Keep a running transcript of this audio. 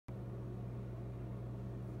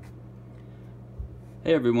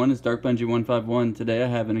Hey everyone, it's DarkBungee151. Today I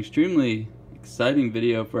have an extremely exciting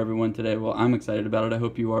video for everyone today. Well, I'm excited about it. I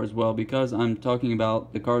hope you are as well, because I'm talking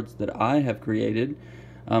about the cards that I have created,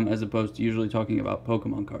 as opposed to usually talking about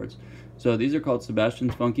Pokemon cards. So these are called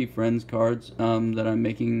Sebastian's Funky Friends cards that I'm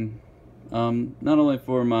making not only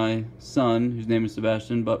for my son, whose name is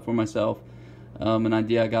Sebastian, but for myself. An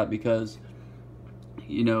idea I got because,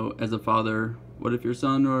 you know, as a father, what if your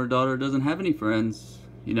son or daughter doesn't have any friends?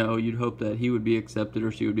 You know, you'd hope that he would be accepted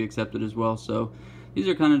or she would be accepted as well. So these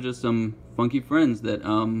are kind of just some funky friends that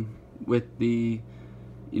with the,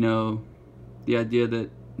 you know, the idea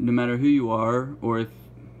that no matter who you are, or if,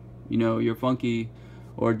 you know, you're funky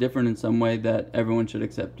or different in some way, that everyone should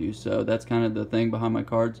accept you. So that's kind of the thing behind my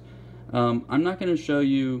cards. I'm not going to show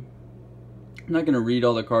you, I'm not going to read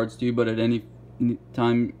all the cards to you, but at any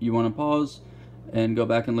time you want to pause and go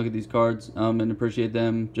back and look at these cards and appreciate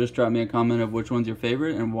them, just drop me a comment of which one's your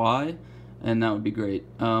favorite and why, and that would be great.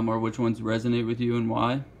 Or which ones resonate with you and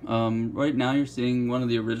why. Right now you're seeing one of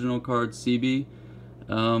the original cards, CB.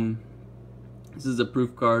 This is a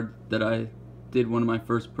proof card that I did one of my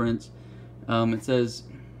first prints. It says,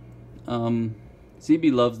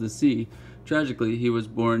 CB loves the sea. Tragically, he was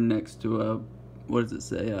born next to a, what does it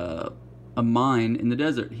say, a mine in the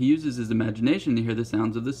desert. He uses his imagination to hear the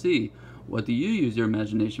sounds of the sea. What do you use your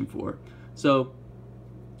imagination for? So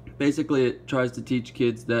basically it tries to teach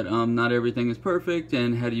kids that not everything is perfect,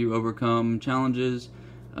 and how do you overcome challenges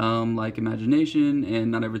like imagination,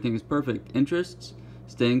 and not everything is perfect. Interests: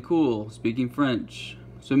 staying cool, speaking French,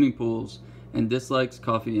 swimming pools, and dislikes: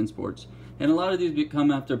 coffee and sports. And a lot of these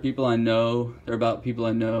come after people I know. They're about people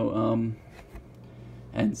I know.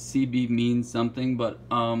 And CB means something, but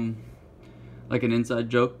like an inside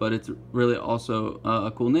joke, but it's really also a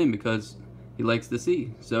cool name because he likes the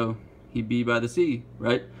sea, so he be by the sea,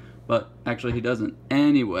 right? But actually he doesn't.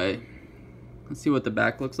 Anyway, let's see what the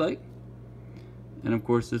back looks like. And of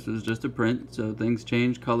course this was just a print, so things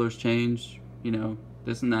change, colors change, you know,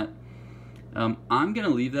 this and that. I'm gonna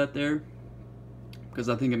leave that there because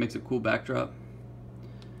I think it makes a cool backdrop.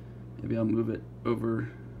 Maybe I'll move it over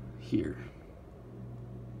here.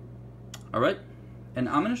 Alright, and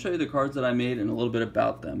I'm going to show you the cards that I made and a little bit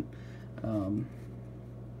about them.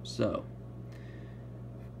 So,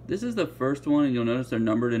 this is the first one, and you'll notice they're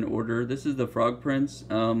numbered in order. This is the Frog Prince.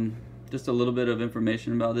 Just a little bit of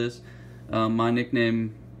information about this. My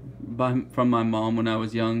nickname from my mom when I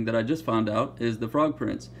was young, that I just found out, is the Frog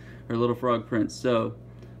Prince, or Little Frog Prince. So,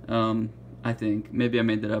 I think, maybe I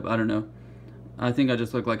made that up, I don't know. I think I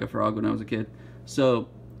just looked like a frog when I was a kid. So,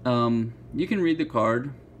 you can read the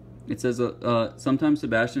card. It says sometimes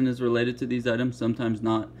Sebastian is related to these items, sometimes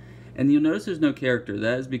not. And you'll notice there's no character.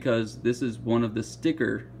 That is because this is one of the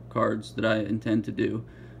sticker cards that I intend to do.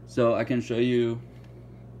 So I can show you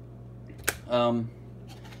an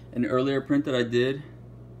earlier print that I did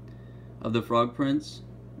of the Frog Prince.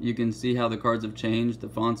 You can see how the cards have changed, the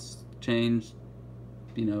fonts changed,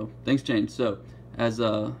 you know, things change. So as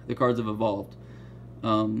the cards have evolved.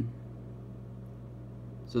 So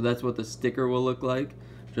that's what the sticker will look like,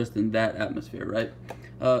 just in that atmosphere, right?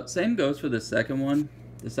 Same goes for the second one.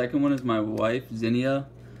 The second one is my wife, Zinnia.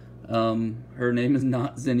 Her name is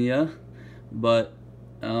not Zinnia, but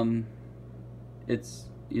it's,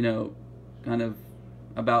 you know, kind of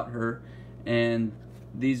about her. And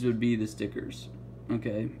these would be the stickers,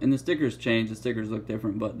 okay? And the stickers change, the stickers look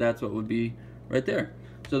different, but that's what would be right there.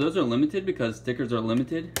 So those are limited because stickers are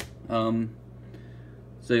limited.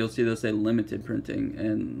 So you'll see they'll say limited printing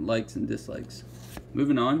and likes and dislikes.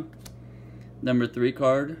 Moving on, number 3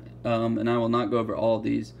 card, and I will not go over all of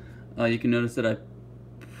these. You can notice that I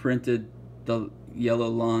printed the yellow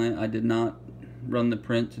line. I did not run the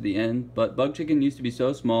print to the end, but Bug Chicken used to be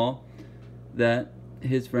so small that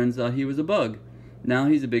his friends thought he was a bug. Now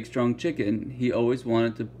he's a big strong chicken. He always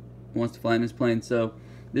wants to fly in his plane. So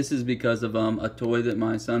this is because of a toy that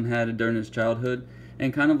my son had during his childhood,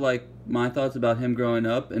 and kind of like my thoughts about him growing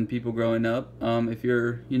up and people growing up. If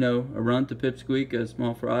you're, you know, a runt, a pipsqueak, a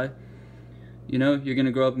small fry, you know, you're going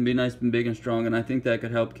to grow up and be nice and big and strong, and I think that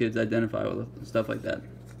could help kids identify with stuff like that.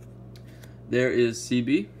 There is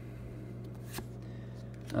CB.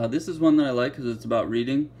 This is one that I like because it's about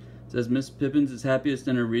reading. It says, Miss Pippins is happiest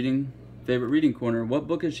in her favorite reading corner. What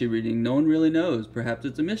book is she reading? No one really knows. Perhaps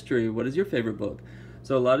it's a mystery. What is your favorite book?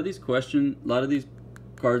 So a lot of these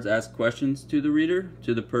cards ask questions to the reader,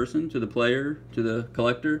 to the person, to the player, to the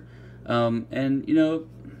collector. And, you know,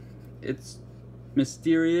 it's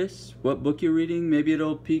mysterious what book you're reading. Maybe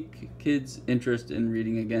it'll pique kids' interest in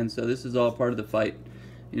reading again. So this is all part of the fight,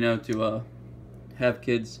 you know, to have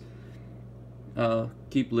kids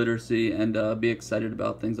keep literacy and be excited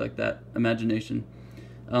about things like that. Imagination.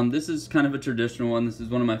 This is kind of a traditional one. This is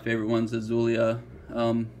one of my favorite ones, Azulia.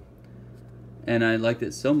 And I liked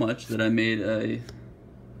it so much that I made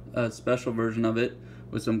a special version of it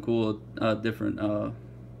with some cool different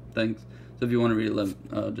things. So if you want to read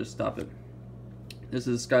it, just stop it. This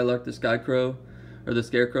is Skylark the Skycrow, or the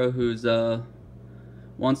Scarecrow, who's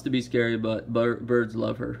wants to be scary, but birds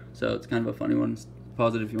love her. So it's kind of a funny one.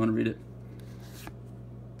 Pause it if you want to read it.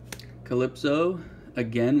 Calypso,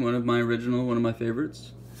 again, one of my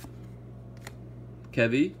favorites.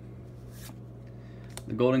 Kevy.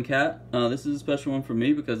 The Golden Cat. This is a special one for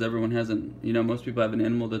me because everyone hasn't, most people have an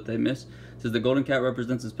animal that they miss. It says the Golden Cat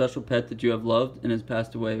represents a special pet that you have loved and has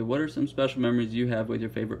passed away. What are some special memories you have with your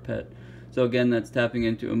favorite pet? So again, that's tapping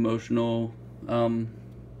into emotional,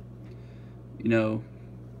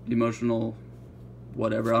 emotional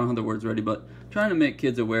whatever. I don't have the words ready, but trying to make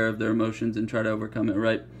kids aware of their emotions and try to overcome it,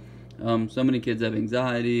 right? So many kids have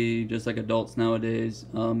anxiety, just like adults nowadays.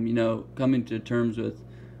 Coming to terms with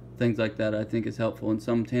things like that, I think, is helpful in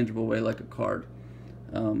some tangible way, like a card.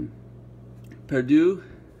 Perdue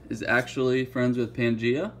is actually friends with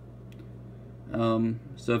Pangea.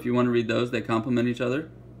 So if you want to read those, they complement each other.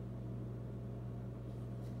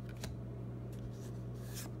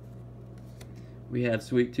 We have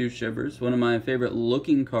Sweet Tooth Shivers, one of my favorite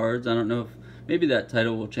looking cards. I don't know if maybe that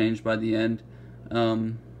title will change by the end,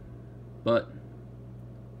 but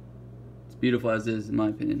it's beautiful as is, in my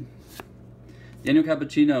opinion. Daniel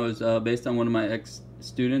Cappuccino is based on one of my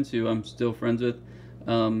ex-students who I'm still friends with,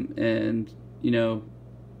 and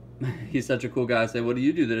he's such a cool guy. I say, what do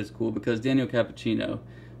you do that is cool? Because Daniel Cappuccino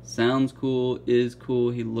sounds cool, is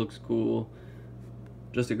cool, he looks cool.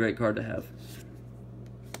 Just a great card to have.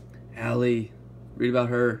 Allie. Read about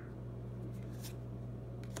her.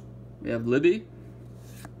 We have Libby.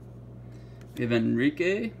 We have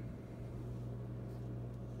Enrique.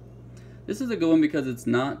 This is a good one because it's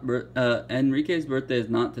not Enrique's birthday is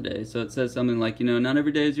not today, so it says something like, not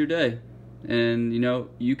every day is your day, and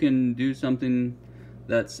you can do something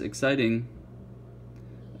that's exciting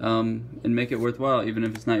and make it worthwhile even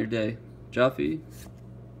if it's not your day. Juffy.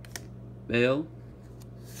 Bale.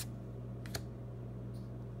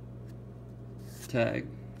 Tag.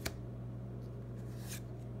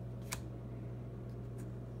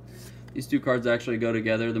 These two cards actually go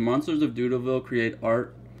together. The Monsters of Doodleville create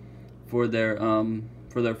art for their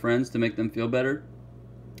friends to make them feel better,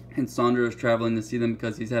 and Sandra is traveling to see them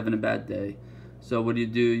because he's having a bad day. So what do?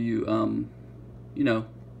 You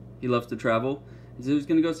he loves to travel. So he's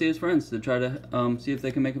gonna go see his friends to try to see if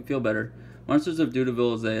they can make him feel better. Monsters of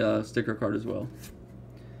Doodleville is a sticker card as well.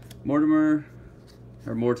 Mortimer.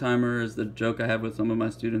 Or Mortimer is the joke I have with some of my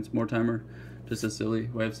students. Mortimer, just a silly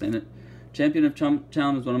way of saying it. Champion of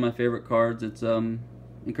Town is one of my favorite cards. It's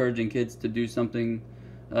encouraging kids to do something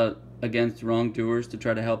against wrongdoers to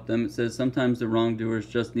try to help them. It says sometimes the wrongdoers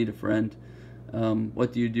just need a friend.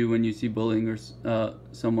 What do you do when you see bullying or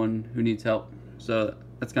someone who needs help? So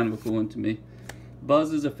that's kind of a cool one to me.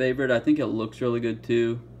 Buzz is a favorite. I think it looks really good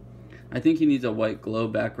too. I think he needs a white glow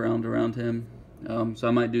background around him. So I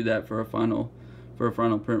might do that for a final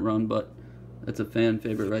print run, but that's a fan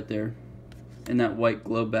favorite right there. And that white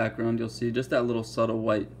glow background, you'll see just that little subtle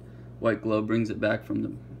white glow brings it back from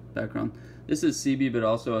the background. This is CB, but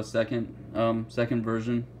also a second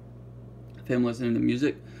version of him listening to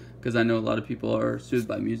music, because I know a lot of people are soothed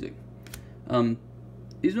by music.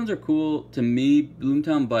 These ones are cool to me.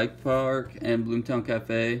 Bloomtown Bike Park and Bloomtown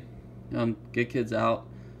Cafe get kids out,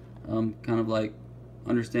 kind of like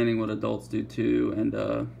understanding what adults do too,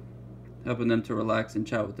 and helping them to relax and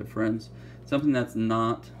chat with their friends. Something that's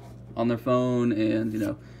not on their phone, and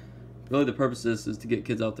really the purpose of this is to get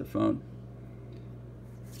kids out their phone.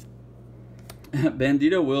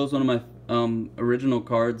 Bandito Will is one of my original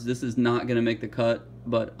cards. This is not going to make the cut,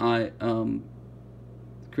 but I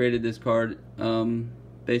created this card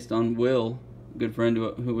based on Will, a good friend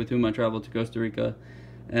with whom I traveled to Costa Rica,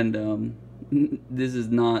 and this is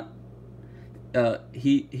not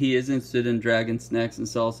he is interested in dragon snacks and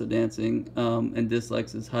salsa dancing, and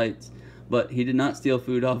dislikes his heights, but he did not steal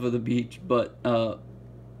food off of the beach, but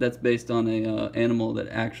that's based on a animal that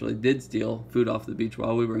actually did steal food off the beach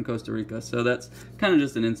while we were in Costa Rica. So that's kind of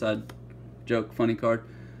just an inside joke, funny card.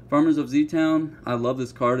 Farmers of Z-Town, I love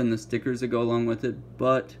this card and the stickers that go along with it,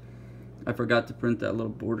 but I forgot to print that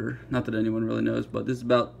little border. Not that anyone really knows, but this is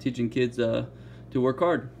about teaching kids to work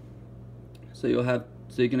hard, so you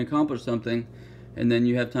can accomplish something, and then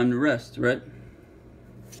you have time to rest, right?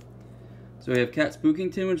 So we have Cat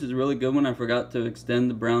Spookington, which is a really good one. I forgot to extend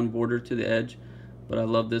the brown border to the edge, but I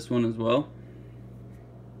love this one as well.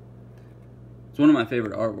 It's one of my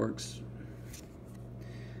favorite artworks.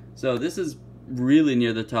 So this is really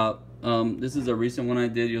near the top. This is a recent one I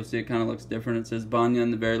did. You'll see it kind of looks different. It says Banya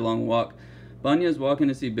on the very long walk. Banya is walking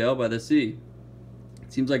to see Bale by the sea.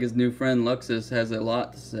 It seems like his new friend Luxus has a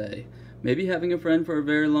lot to say. Maybe having a friend for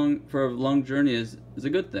a long journey is a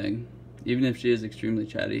good thing, even if she is extremely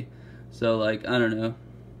chatty. So like, I don't know.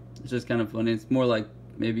 It's just kind of funny. It's more like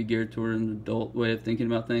maybe geared toward an adult way of thinking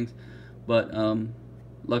about things. But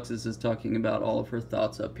Luxus is talking about all of her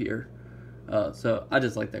thoughts up here. So I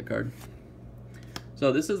just like that card.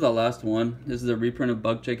 So this is the last one. This is a reprint of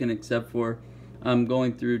Bug Chicken, except for I'm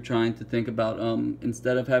going through trying to think about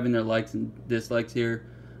instead of having their likes and dislikes here,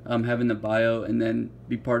 having the bio and then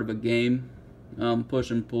be part of a game.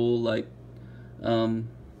 Push and pull, like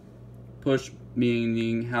push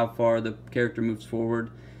meaning how far the character moves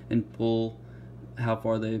forward, and pull how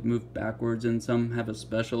far they move backwards, and some have a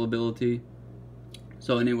special ability.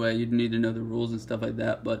 So anyway, you'd need to know the rules and stuff like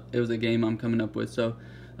that, but it was a game I'm coming up with. So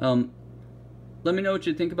let me know what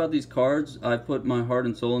you think about these cards. I've put my heart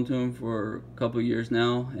and soul into them for a couple years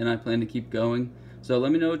now, and I plan to keep going. So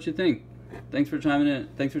let me know what you think. Thanks for chiming in.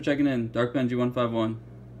 Thanks for checking in. Dark Benji 151.